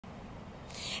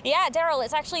Yeah, Daryl,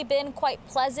 it's actually been quite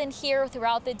pleasant here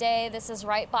throughout the day. This is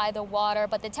right by the water,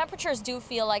 but the temperatures do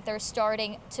feel like they're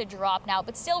starting to drop now.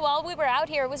 But still, while we were out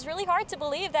here, it was really hard to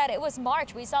believe that it was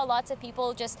March. We saw lots of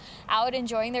people just out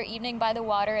enjoying their evening by the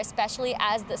water, especially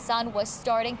as the sun was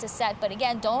starting to set. But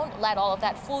again, don't let all of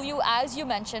that fool you. As you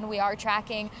mentioned, we are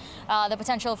tracking the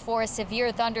potential for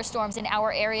severe thunderstorms in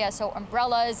our area. So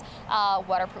umbrellas,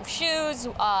 waterproof shoes,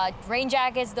 rain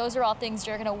jackets, those are all things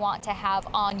you're going to want to have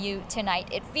on you tonight.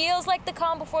 It feels like the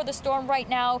calm before the storm right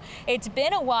now. It's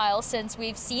been a while since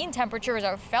we've seen temperatures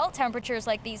or felt temperatures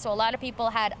like these, so a lot of people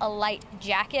had a light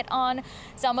jacket on.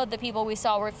 Some of the people we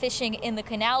saw were fishing in the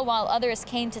canal while others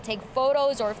came to take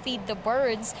photos or feed the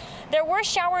birds. There were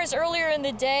showers earlier in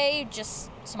the day, just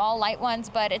small light ones,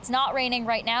 but it's not raining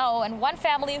right now. And one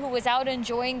family who was out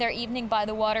enjoying their evening by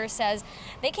the water says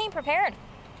they came prepared.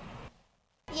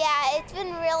 Yeah, it's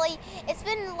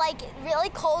been like really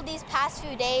cold these past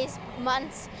few days,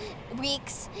 months,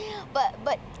 weeks. But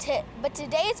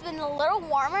today it's been a little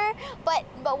warmer. But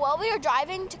while we were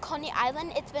driving to Coney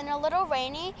Island, it's been a little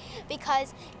rainy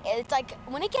because it's like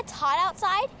when it gets hot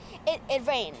outside, it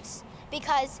rains.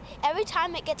 Because every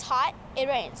time it gets hot, it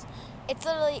rains. It's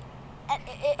literally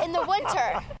in the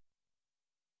winter.